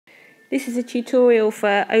This is a tutorial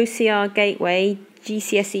for OCR Gateway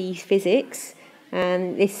GCSE Physics,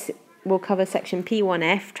 and this will cover section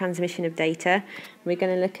P1F, transmission of data. We're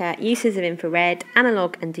going to look at uses of infrared,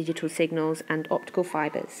 analog and digital signals and optical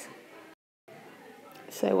fibres.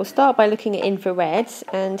 So we'll start by looking at infrared,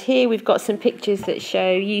 and here we've got some pictures that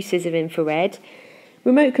show uses of infrared.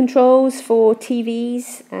 Remote controls for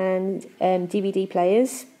TVs and DVD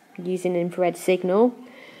players using infrared signal.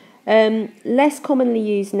 Less commonly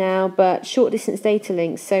used now, but short distance data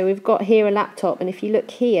links. So we've got here a laptop, and if you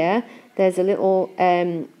look here, there's a little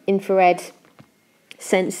infrared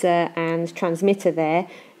sensor and transmitter there,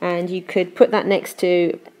 and you could put that next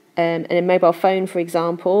to a mobile phone, for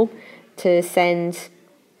example, to send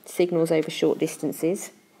signals over short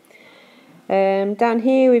distances. Down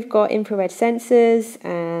here we've got infrared sensors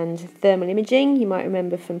and thermal imaging, you might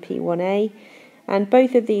remember from P1A, and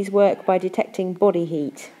both of these work by detecting body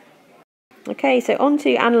heat. Okay, so on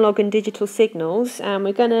to analog and digital signals, and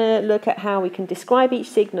we're going to look at how we can describe each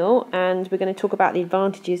signal, and we're going to talk about the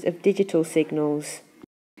advantages of digital signals.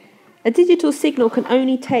 A digital signal can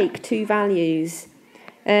only take two values.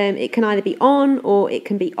 It can either be on or it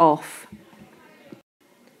can be off.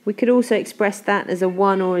 We could also express that as a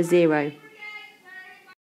 1 or a 0.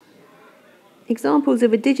 Examples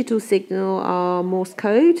of a digital signal are Morse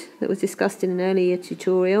code, that was discussed in an earlier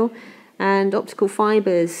tutorial, and optical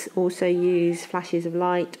fibres also use flashes of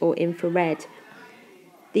light or infrared.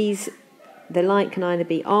 The light can either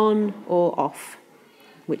be on or off,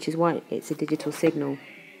 which is why it's a digital signal.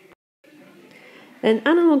 An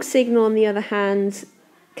analog signal, on the other hand,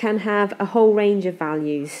 can have a whole range of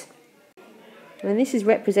values. And this is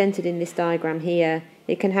represented in this diagram here.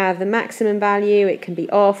 It can have the maximum value, it can be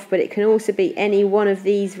off, but it can also be any one of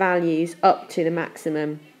these values up to the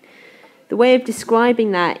maximum. The way of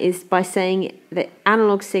describing that is by saying that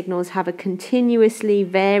analog signals have a continuously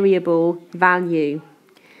variable value.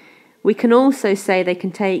 We can also say they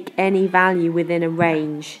can take any value within a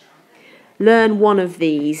range. Learn one of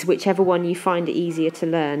these, whichever one you find it easier to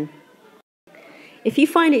learn. If you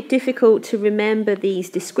find it difficult to remember these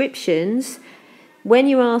descriptions, when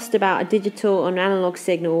you're asked about a digital or an analog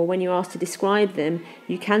signal, or when you're asked to describe them,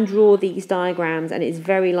 you can draw these diagrams, and it's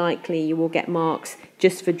very likely you will get marks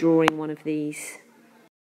just for drawing one of these.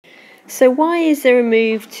 So why is there a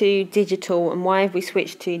move to digital, and why have we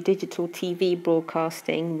switched to digital TV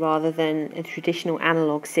broadcasting rather than a traditional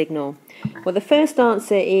analog signal? Well, the first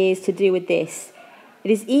answer is to do with this.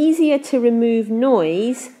 It is easier to remove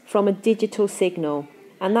noise from a digital signal,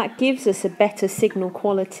 and that gives us a better signal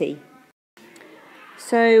quality.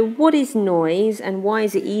 So what is noise, and why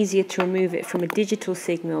is it easier to remove it from a digital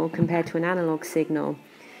signal compared to an analog signal?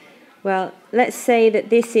 Well, let's say that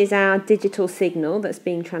this is our digital signal that's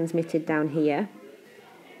being transmitted down here,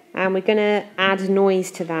 and we're going to add noise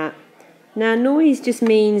to that. Now, noise just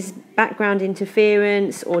means background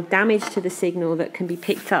interference or damage to the signal that can be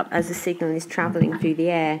picked up as the signal is travelling through the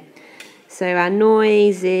air. So our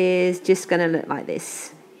noise is just going to look like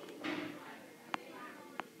this.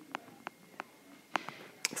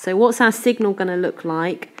 So what's our signal going to look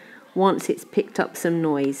like once it's picked up some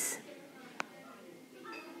noise?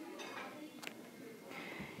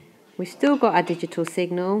 We've still got our digital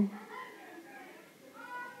signal,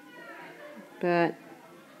 but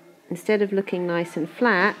instead of looking nice and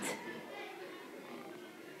flat,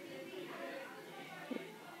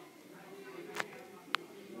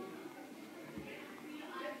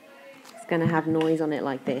 it's going to have noise on it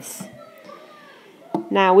like this.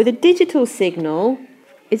 Now, with a digital signal,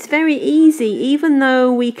 it's very easy, even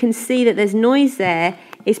though we can see that there's noise there,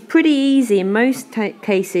 it's pretty easy in most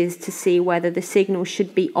cases to see whether the signal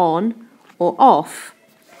should be on or off.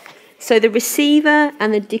 So the receiver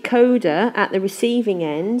and the decoder at the receiving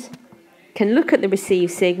end can look at the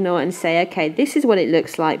received signal and say, okay, this is what it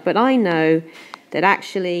looks like, but I know that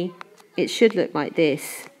actually it should look like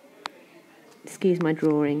this. Excuse my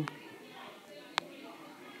drawing.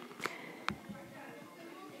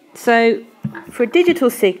 So for a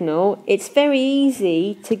digital signal, it's very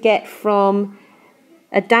easy to get from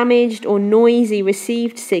a damaged or noisy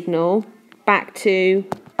received signal back to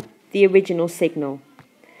the original signal,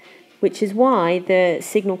 which is why the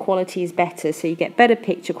signal quality is better, so you get better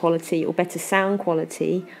picture quality or better sound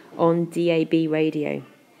quality on DAB radio.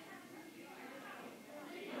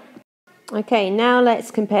 Okay, now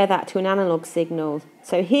let's compare that to an analog signal.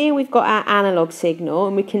 So here we've got our analog signal,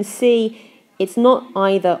 and we can see it's not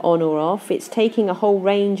either on or off, it's taking a whole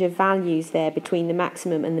range of values there between the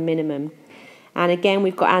maximum and the minimum. And again,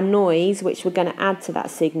 we've got our noise, which we're going to add to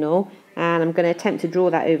that signal, and I'm going to attempt to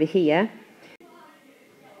draw that over here.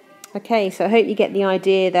 Okay, so I hope you get the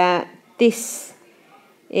idea that this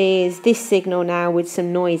is this signal now with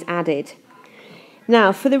some noise added.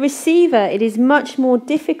 Now, for the receiver, it is much more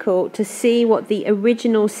difficult to see what the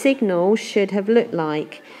original signal should have looked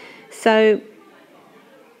like. So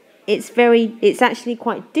it's actually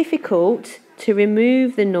quite difficult to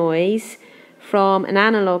remove the noise from an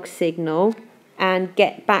analog signal and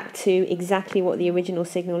get back to exactly what the original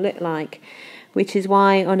signal looked like, which is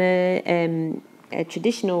why on a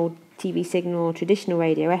traditional TV signal, traditional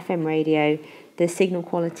radio, FM radio, the signal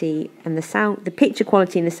quality and the picture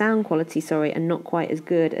quality and the sound quality, are not quite as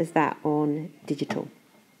good as that on digital.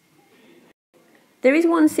 There is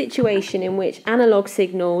one situation in which analog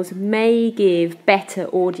signals may give better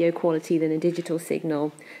audio quality than a digital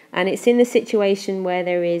signal, and it's in the situation where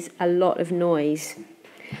there is a lot of noise.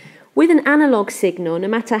 With an analog signal, no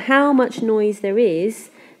matter how much noise there is,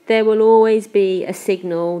 there will always be a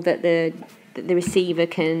signal that the receiver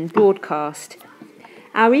can broadcast.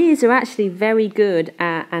 Our ears are actually very good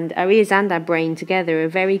at, and our ears and our brain together are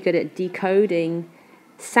very good at decoding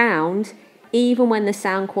sound, even when the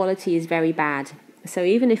sound quality is very bad. So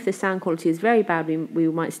even if the sound quality is very bad, we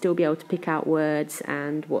might still be able to pick out words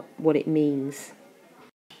and what it means.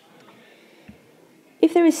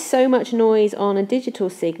 If there is so much noise on a digital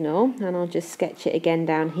signal, and I'll just sketch it again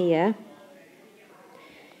down here.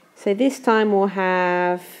 So this time we'll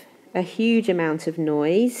have a huge amount of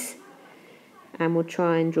noise, and we'll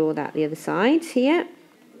try and draw that the other side here.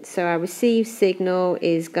 So our received signal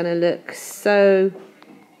is going to look so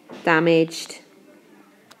damaged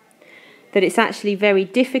that it's actually very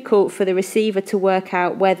difficult for the receiver to work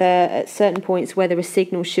out whether at certain points whether a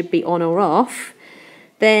signal should be on or off.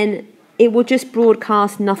 Then it will just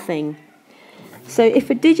broadcast nothing. So if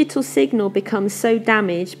a digital signal becomes so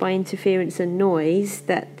damaged by interference and noise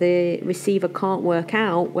that the receiver can't work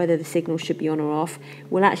out whether the signal should be on or off,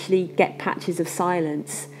 we'll actually get patches of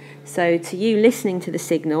silence. So to you listening to the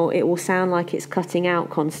signal, it will sound like it's cutting out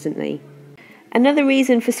constantly. Another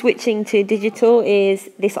reason for switching to digital is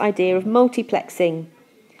this idea of multiplexing.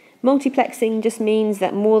 Multiplexing just means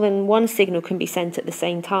that more than one signal can be sent at the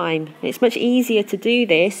same time. It's much easier to do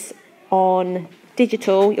this on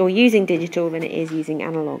digital or using digital than it is using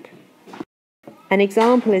analog. An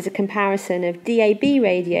example is a comparison of DAB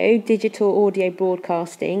radio, digital audio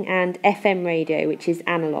broadcasting, and FM radio, which is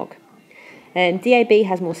analog. DAB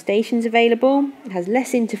has more stations available, has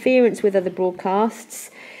less interference with other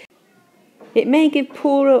broadcasts. It may give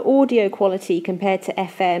poorer audio quality compared to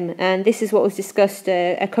FM, and this is what was discussed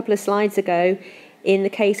a couple of slides ago in the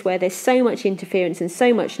case where there's so much interference and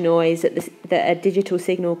so much noise that a digital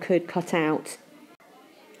signal could cut out.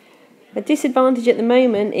 A disadvantage at the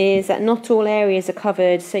moment is that not all areas are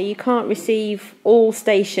covered, so you can't receive all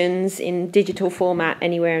stations in digital format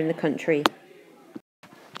anywhere in the country.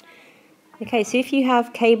 Okay, so if you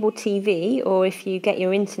have cable TV or if you get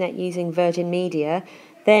your internet using Virgin Media,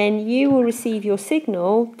 then you will receive your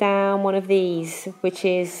signal down one of these, which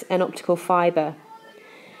is an optical fibre.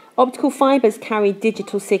 Optical fibres carry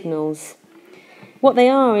digital signals. What they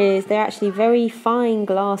are is they're actually very fine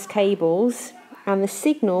glass cables, and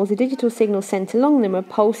the digital signals sent along them are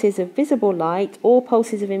pulses of visible light or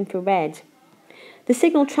pulses of infrared. The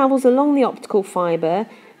signal travels along the optical fibre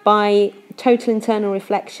by total internal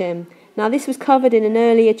reflection. Now this was covered in an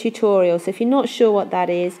earlier tutorial, so if you're not sure what that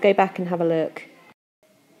is, go back and have a look.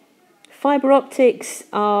 Fibre optics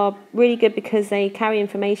are really good because they carry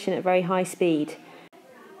information at very high speed.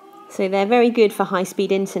 So they're very good for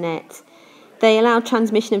high-speed internet. They allow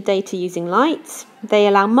transmission of data using light. They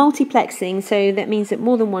allow multiplexing, so that means that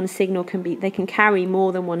more than one signal they can carry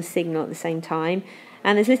more than one signal at the same time.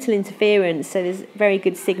 And there's little interference, so there's very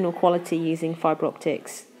good signal quality using fibre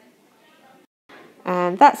optics.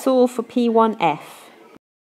 And that's all for P1F.